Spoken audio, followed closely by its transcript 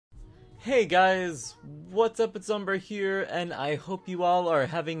Hey guys, what's up? It's Umbruhh here, and I hope you all are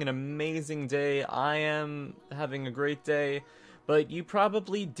having an amazing day. I am having a great day, but you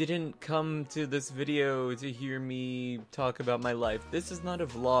probably didn't come to this video to hear me talk about my life. This is not a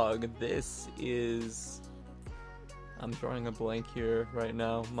vlog, this is... I'm drawing a blank here right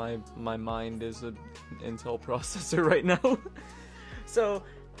now. My mind is an Intel processor right now. So,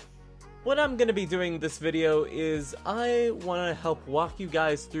 what I'm going to be doing this video is I want to help walk you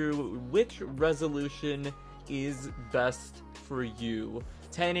guys through which resolution is best for you.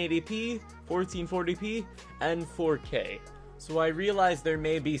 1080p, 1440p, and 4K. So I realize there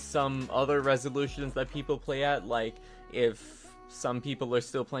may be some other resolutions that people play at, like if some people are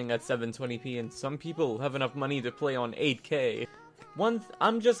still playing at 720p and some people have enough money to play on 8K.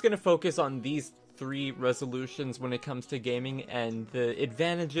 I'm just going to focus on these three resolutions when it comes to gaming and the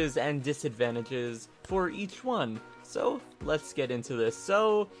advantages and disadvantages for each one. So let's get into this.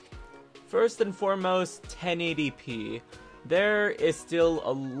 So first and foremost, 1080p. There is still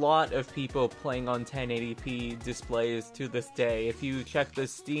a lot of people playing on 1080p displays to this day. If you check the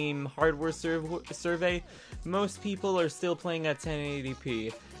Steam hardware survey, most people are still playing at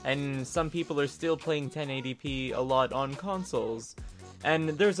 1080p, and some people are still playing 1080p a lot on consoles. And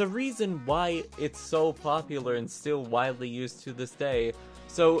there's a reason why it's so popular and still widely used to this day.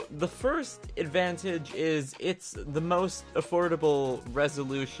 So the first advantage is it's the most affordable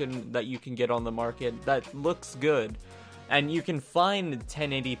resolution that you can get on the market that looks good. And you can find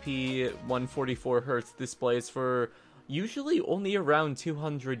 1080p 144Hz displays for usually only around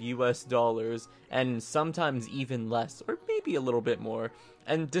 $200 US, and sometimes even less, or maybe a little bit more.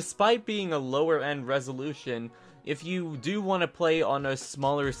 And despite being a lower end resolution, if you do want to play on a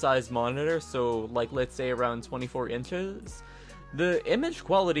smaller size monitor, so like let's say around 24 inches, the image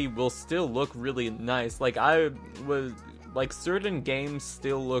quality will still look really nice. Like certain games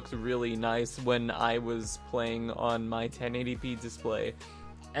still looked really nice when I was playing on my 1080p display.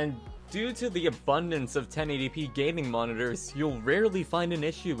 And due to the abundance of 1080p gaming monitors, you'll rarely find an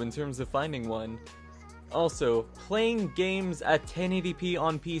issue in terms of finding one. Also, playing games at 1080p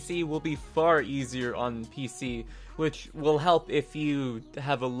on PC will be far easier on PC, which will help if you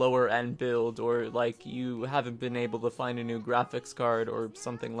have a lower end build or like you haven't been able to find a new graphics card or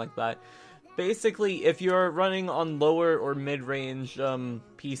something like that. Basically, if you're running on lower or mid-range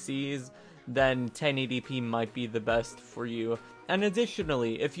PCs, then 1080p might be the best for you. And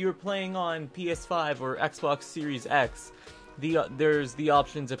additionally, if you're playing on PS5 or Xbox Series X, there's the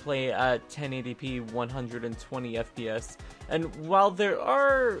option to play at 1080p 120 FPS. And while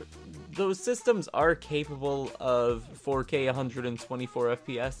those systems are capable of 4K 124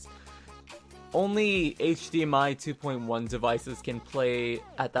 FPS, only HDMI 2.1 devices can play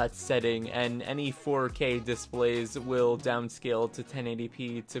at that setting, and any 4K displays will downscale to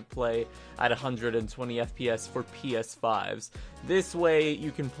 1080p to play at 120 FPS for PS5s. This way,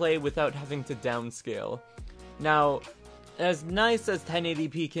 you can play without having to downscale. Now, as nice as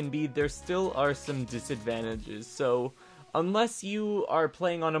 1080p can be, there still are some disadvantages. So, unless you are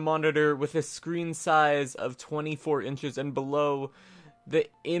playing on a monitor with a screen size of 24 inches and below, the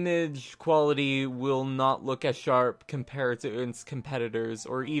image quality will not look as sharp compared to its competitors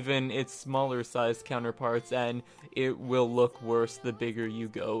or even its smaller sized counterparts, and it will look worse the bigger you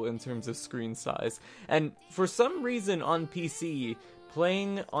go in terms of screen size. And for some reason on PC,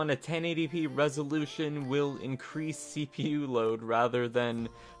 playing on a 1080p resolution will increase CPU load rather than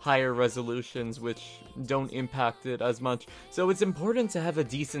higher resolutions, which don't impact it as much. So it's important to have a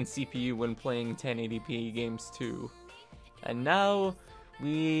decent CPU when playing 1080p games too. And now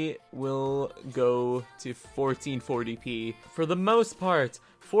we will go to 1440p. For the most part,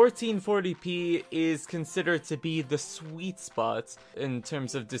 1440p is considered to be the sweet spot in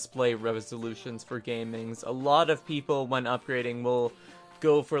terms of display resolutions for gamings. A lot of people, when upgrading, will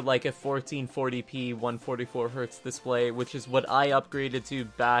go for like a 1440p 144Hz display, which is what I upgraded to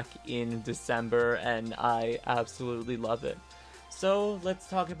back in December, and I absolutely love it. So let's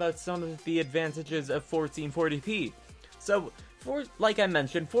talk about some of the advantages of 1440p. So, like I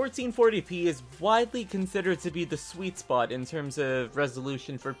mentioned, 1440p is widely considered to be the sweet spot in terms of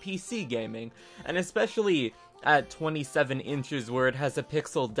resolution for PC gaming, and especially at 27 inches where it has a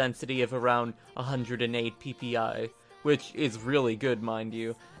pixel density of around 108 ppi, which is really good, mind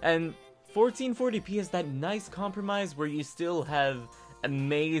you. And 1440p is that nice compromise where you still have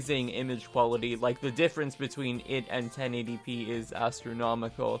amazing image quality. Like, the difference between it and 1080p is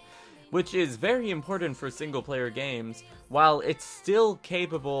astronomical, which is very important for single-player games, while it's still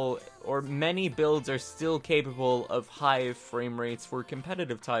capable, or many builds are still capable of high frame rates for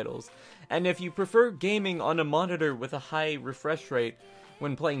competitive titles. And if you prefer gaming on a monitor with a high refresh rate,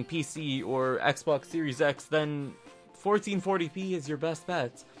 when playing PC or Xbox Series X, then 1440p is your best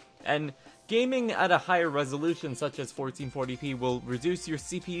bet. And gaming at a higher resolution such as 1440p will reduce your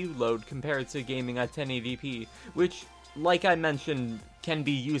CPU load compared to gaming at 1080p, which, like I mentioned, can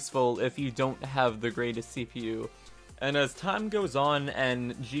be useful if you don't have the greatest CPU. And as time goes on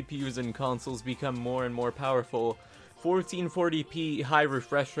and GPUs and consoles become more and more powerful, 1440p high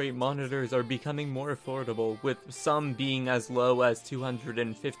refresh rate monitors are becoming more affordable, with some being as low as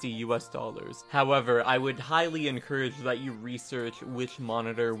 $250 US. However, I would highly encourage that you research which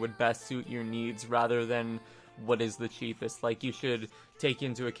monitor would best suit your needs rather than what is the cheapest. Like, you should take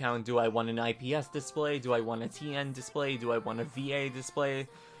into account, do I want an IPS display? Do I want a TN display? Do I want a VA display?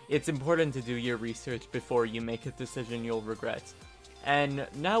 It's important to do your research before you make a decision you'll regret. And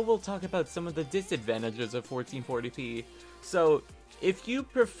now we'll talk about some of the disadvantages of 1440p. So, if you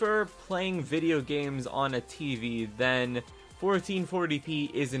prefer playing video games on a TV, then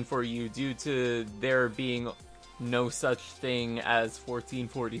 1440p isn't for you due to there being no such thing as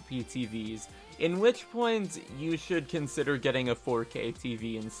 1440p TVs, in which point you should consider getting a 4K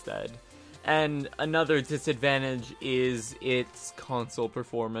TV instead. And another disadvantage is its console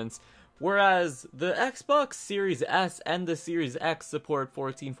performance. Whereas the Xbox Series S and the Series X support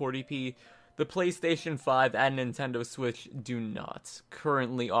 1440p, the PlayStation 5 and Nintendo Switch do not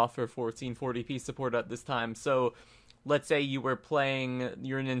currently offer 1440p support at this time. So, let's say you were playing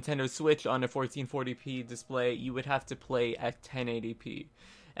your Nintendo Switch on a 1440p display, you would have to play at 1080p.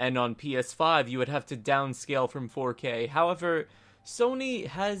 And on PS5, you would have to downscale from 4K. However, Sony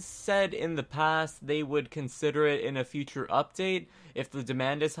has said in the past they would consider it in a future update if the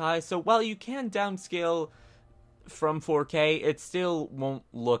demand is high, so while you can downscale from 4K, it still won't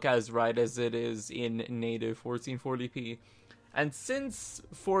look as right as it is in native 1440p. And since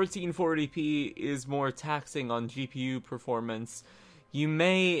 1440p is more taxing on GPU performance, you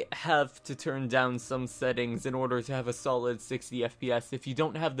may have to turn down some settings in order to have a solid 60 FPS if you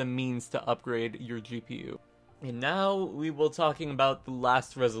don't have the means to upgrade your GPU. And now we will be talking about the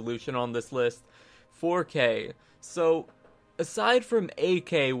last resolution on this list, 4K. So, aside from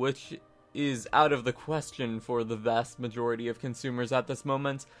 8K, which is out of the question for the vast majority of consumers at this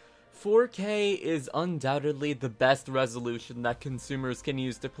moment, 4K is undoubtedly the best resolution that consumers can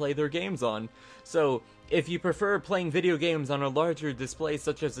use to play their games on. So, if you prefer playing video games on a larger display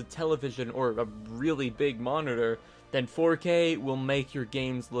such as a television or a really big monitor, then 4K will make your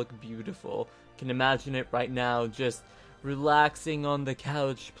games look beautiful. Can imagine it right now, just relaxing on the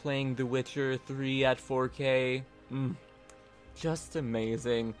couch playing The Witcher 3 at 4K. Just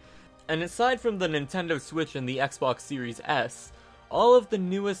amazing. And aside from the Nintendo Switch and the Xbox Series S, all of the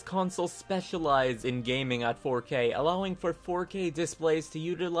newest consoles specialize in gaming at 4K, allowing for 4K displays to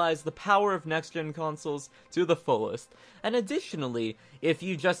utilize the power of next-gen consoles to the fullest. And additionally, if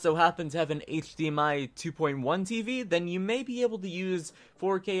you just so happen to have an HDMI 2.1 TV, then you may be able to use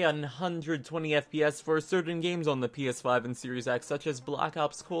 4K at 120 FPS for certain games on the PS5 and Series X, such as Black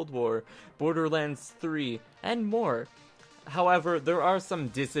Ops Cold War, Borderlands 3, and more. However, there are some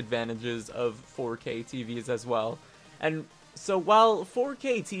disadvantages of 4K TVs as well. And so while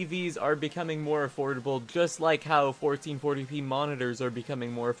 4K TVs are becoming more affordable, just like how 1440p monitors are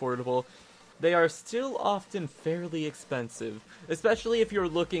becoming more affordable, they are still often fairly expensive, especially if you're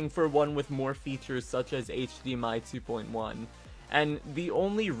looking for one with more features such as HDMI 2.1. And the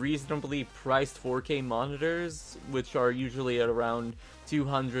only reasonably priced 4K monitors, which are usually at around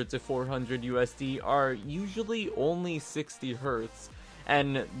 200 to 400 USD, are usually only 60 Hz.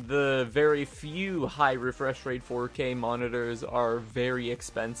 And the very few high refresh rate 4K monitors are very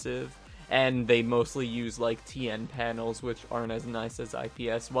expensive, and they mostly use like TN panels, which aren't as nice as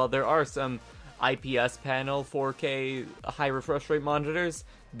IPS. While there are some IPS panel 4K high refresh rate monitors,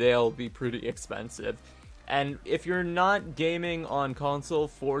 they'll be pretty expensive. And if you're not gaming on console,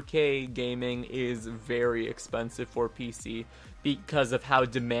 4K gaming is very expensive for PC because of how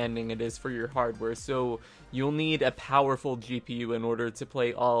demanding it is for your hardware. So you'll need a powerful GPU in order to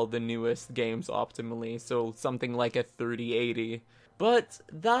play all the newest games optimally, so something like a 3080. But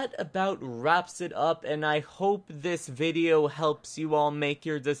that about wraps it up, and I hope this video helps you all make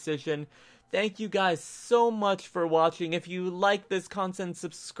your decision. Thank you guys so much for watching. If you like this content,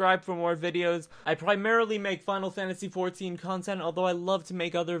 subscribe for more videos. I primarily make Final Fantasy XIV content, although I love to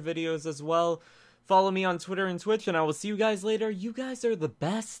make other videos as well. Follow me on Twitter and Twitch, and I will see you guys later. You guys are the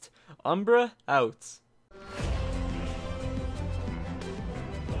best. Umbruhh, out.